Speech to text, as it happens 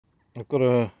I've got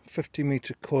a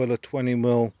 50-meter coil of 20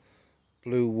 mm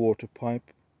blue water pipe.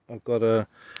 I've got a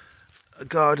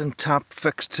garden tap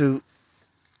fixed to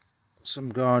some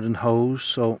garden hose,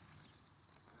 so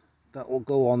that will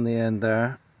go on the end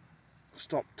there.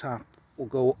 Stop tap will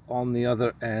go on the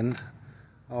other end.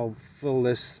 I'll fill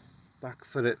this,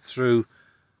 backfill it through.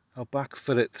 I'll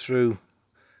backfill it through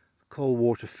cold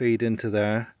water feed into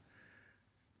there.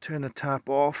 Turn the tap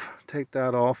off, take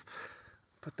that off,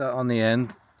 put that on the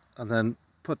end, and then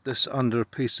put this under a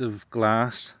piece of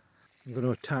glass. I'm going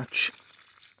to attach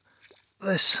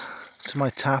this to my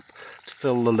tap to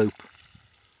fill the loop.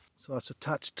 So it's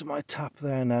attached to my tap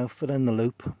there now, fill in the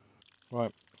loop.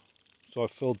 Right, so I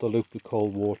filled the loop with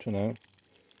cold water now.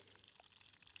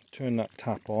 Turn that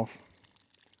tap off,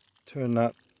 turn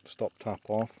that stop tap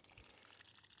off,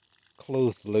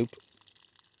 close the loop.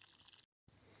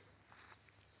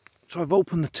 So I've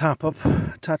opened the tap up,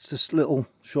 attached this little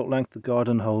short length of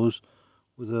garden hose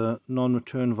with a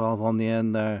non-return valve on the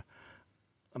end there.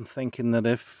 I'm thinking that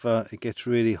if it gets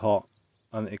really hot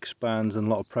and it expands and a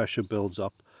lot of pressure builds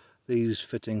up, these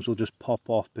fittings will just pop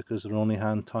off because they're only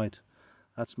hand tight.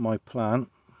 That's my plan.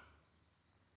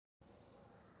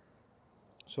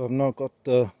 So I've now got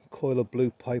the coil of blue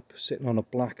pipe sitting on a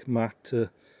black mat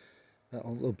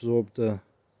that'll absorb the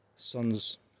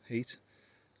sun's heat,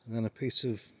 and then a piece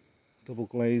of double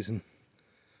glazing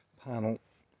panel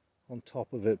on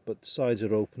top of it, but the sides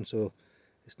are open so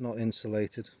it's not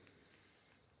insulated.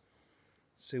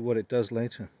 See what it does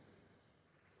later.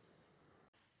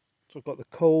 So I've got the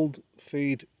cold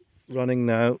feed running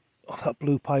now off that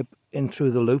blue pipe in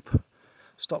through the loop.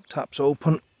 Stop tap's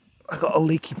open. I've got a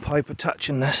leaky pipe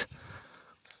attaching this.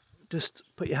 Just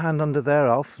put your hand under there,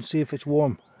 Alf, and see if it's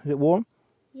warm. Is it warm?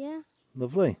 Yeah.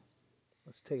 Lovely.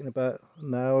 It's taken about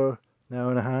an hour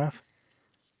and a half.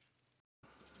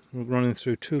 We're running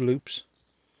through 2 loops.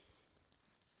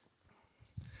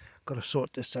 Got to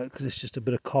sort this out because it's just a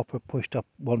bit of copper pushed up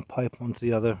one pipe onto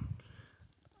the other.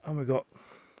 And we've got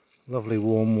lovely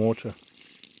warm water.